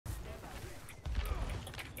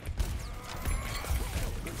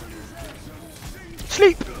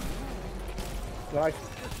Nice.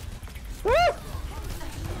 Woo!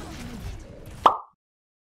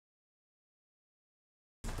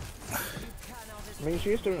 I mean,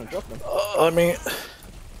 she's doing a job then. I mean,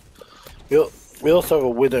 we also have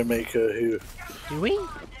a Widowmaker who... Do we?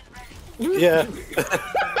 Yeah.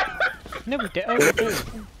 No, we do. Oh, we do.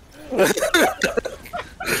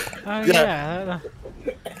 Oh yeah.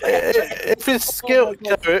 If his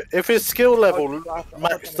skill level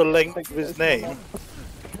matched the length of his name.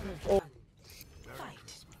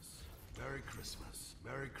 Merry Christmas.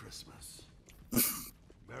 Merry Christmas.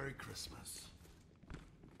 Merry Christmas.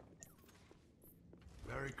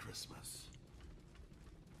 Merry Christmas.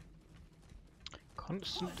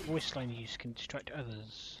 Constant voice line use can distract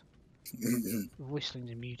others. Voice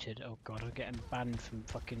lines are muted. Oh god, I'm getting banned from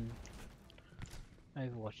fucking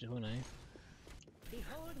Overwatch as well now.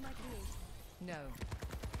 Behold my creation. No.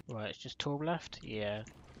 Right, it's just top left? Yeah.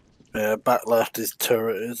 Yeah, back left his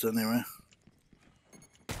turret is anyway.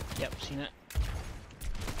 Yep, seen it.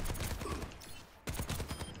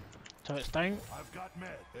 Turret's down. I've got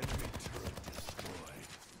med. Enemy turret destroyed.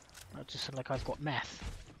 That just sounded like I've got meth.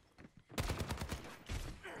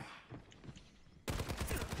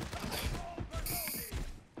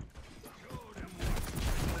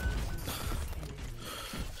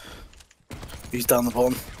 He's down the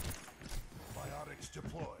bottom. Biotics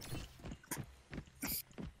deployed.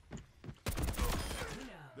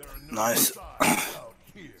 Nice.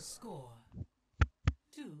 Score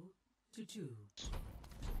 2-2.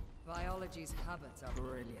 Biology's habits are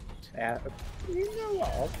brilliant. Yeah. You know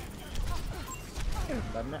what?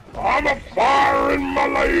 I'm a fire in my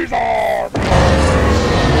laser! I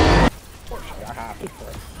have to.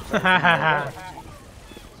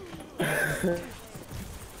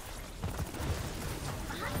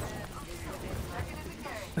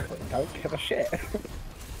 Don't give a shit.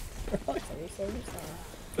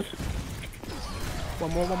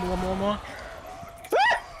 One more.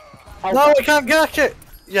 No, I can't catch it!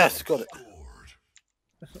 Yes, got it.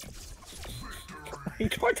 He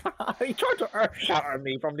tried to earth shatter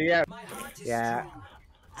me from the air. Yeah.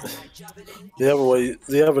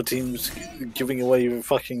 The other team's giving away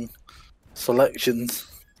fucking selections.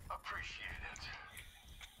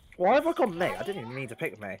 Why have I got May? I didn't even mean to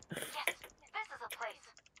pick May.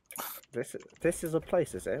 This is a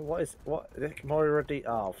place, is it? What? Moira D.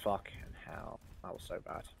 Oh fucking hell! That was so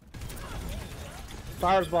bad.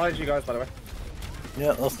 Farah's behind you guys, by the way.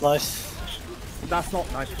 Yeah, that's nice. That's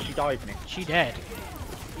not nice because she died me. She dead.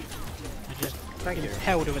 I just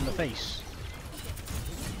held her in the face.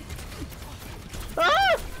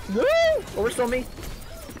 Ah! No! Oh, it's on me.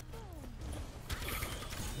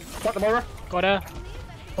 Got the Moira. Got her.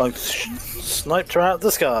 I sniped her out of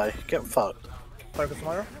the sky. Get fucked. Focus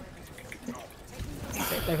Moira.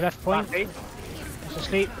 They've left point. He's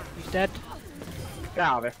asleep. He's dead. Get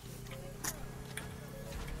out of here.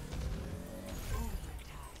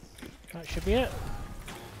 That should be it.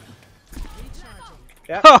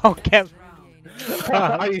 Yeah. Oh, get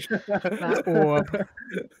that orb.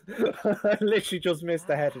 I literally just missed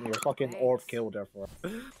the head and your fucking orb killed her for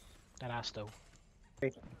it. That ass though.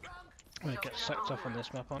 I'm gonna get sucked off on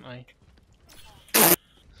this map, aren't I?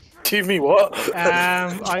 Give me what?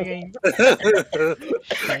 I mean...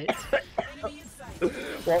 Shit.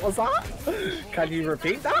 What was that? Can you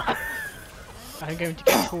repeat that? I'm going to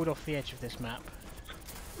get pulled off the edge of this map.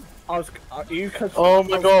 Oh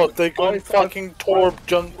my god, they got fucking Torb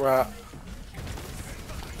Junkrat.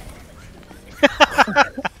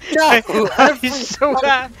 I saw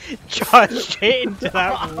that charge straight into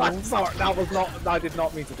that wall. I'm sorry, that was not. I did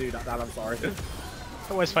not mean to do that, Dan. I'm sorry.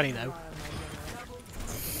 It was funny though.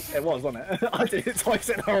 It was, wasn't it? I did it twice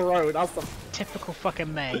in a row. That's the typical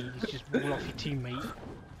fucking May. You just wall off your teammate.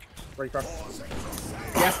 Reaper.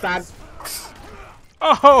 Yes, Dan.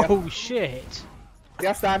 Oh shit.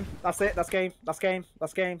 Yes, Dan. That's it. That's game. That's game.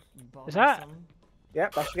 That's game. Is that?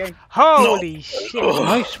 Yep, that's the game. Holy shit!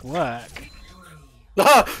 Nice work.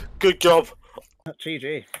 Good job.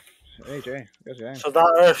 GG. GG. Good game. So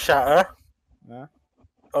that Earth Shatter. Yeah.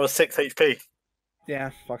 I was 6 HP. Yeah.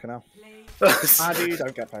 Fucking hell. You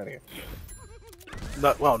don't get paid again.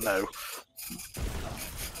 No, well, no.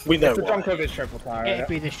 We know. It's the why. junk of his triple tire. It'd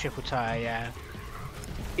be this triple tire, yeah.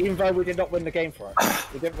 Even though we did not win the game for it.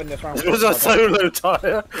 We didn't win this round. It was a solo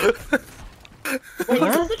tire. Wait,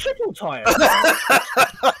 it's the triple tire.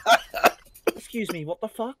 Excuse me, what the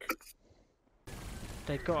fuck?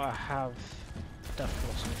 They gotta have Death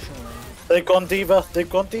Blossom, surely. They've gone Diva. They've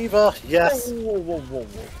gone Diva. Yes. Whoa, whoa, whoa,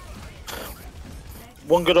 whoa.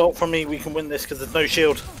 One good ult from me, we can win this because there's no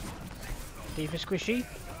shield. Diva squishy.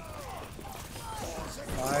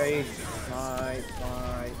 Nice, nice,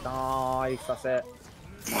 nice, nice. That's it.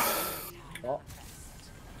 What?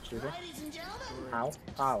 Excuse me. Ow,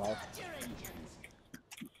 ow, ow.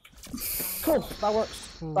 Cool. That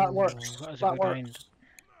works. That Ooh, works. That was a That good works. round.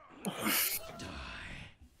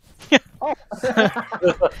 Oh.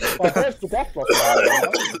 Well, there's the death block.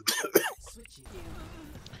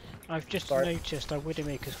 I've just Sorry. noticed our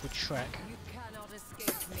Widowmakers would Shrek. You cannot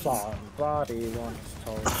escape me. Somebody once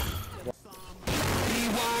told me.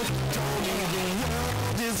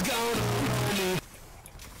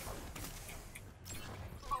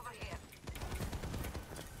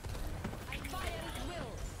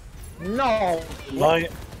 No!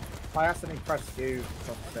 Right. I accidentally pressed you,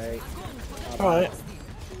 for fuck's sake. Alright.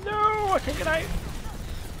 No, I can't get out.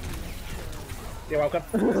 You're welcome.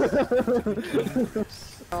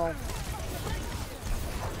 Oh.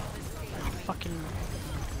 Fucking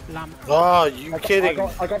lamp. Oh, you kidding?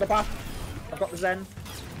 I got the bath. I got the Zen.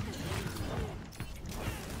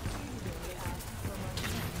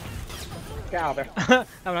 Get out of there.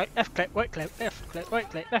 I'm like, left click, right click, left click, right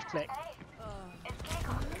click, left click.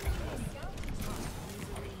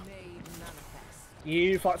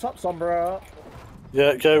 You fucked up, Sombra.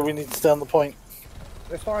 Yeah, go, we need to stay on the point.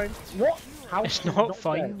 It's fine. What? How? It's not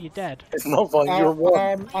fine, you're dead. It's not fine, you're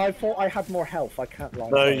one. I thought I had more health. I can't lie.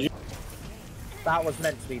 No, you... That was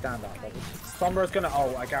meant to be down that level. Sombra's gonna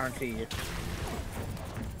ult, I guarantee you.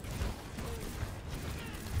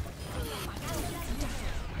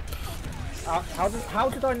 How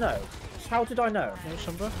did I know? How did I know? No,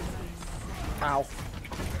 Sombra? Ow.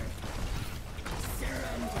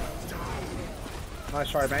 Nice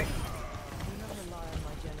try, mate.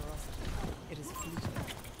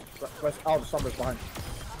 Oh, the Sombra's behind.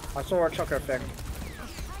 I saw her chuck her thing.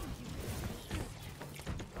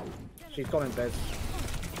 She's gone in biz.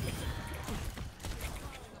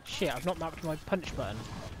 Shit, I've not mapped my punch button.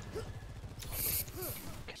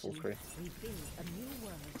 Full screen.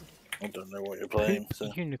 I don't know what you're playing,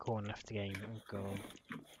 so... Unicorn left the game, oh god.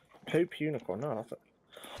 Poop unicorn, no, that's it.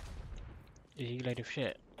 Is he a load of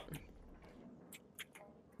shit?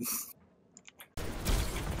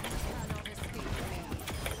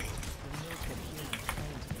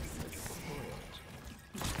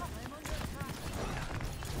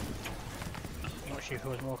 I'm not sure if I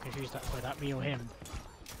was more confused by that, me or him.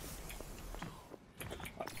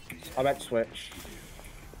 I meant switch.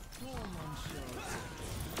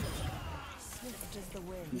 Swift as the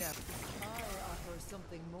wind. No. I offer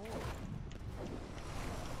something more.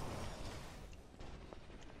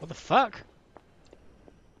 What the fuck?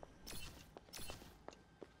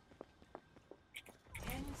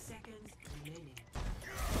 10 seconds remaining.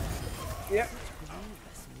 Yep.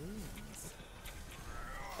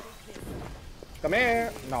 Come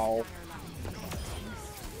here. No.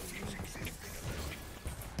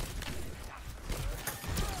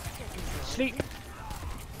 Sleep!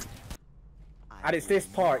 And it's this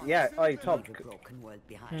part, yeah. Hey, Tom, Broken world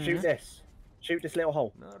behind. shoot this. Shoot this little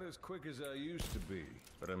hole. Not as quick as I used to be,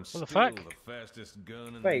 but I'm still the fuck? the fastest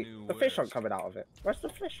gun in Wait, the new the fish aren't West. coming out of it. Where's the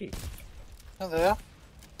fishy? Oh, there.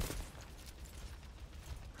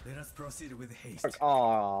 Let us proceed with haste.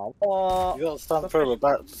 Oh, what? You gotta stand further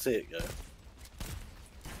back to see it go.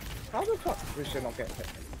 How the fuck we should not get hit?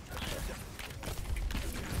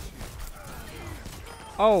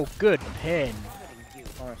 Oh, good pin.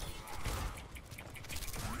 Nice.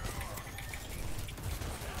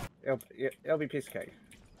 It'll be piece of cake.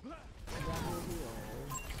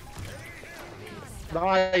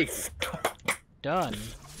 Nice! Done.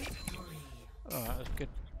 Oh, that was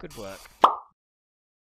good work.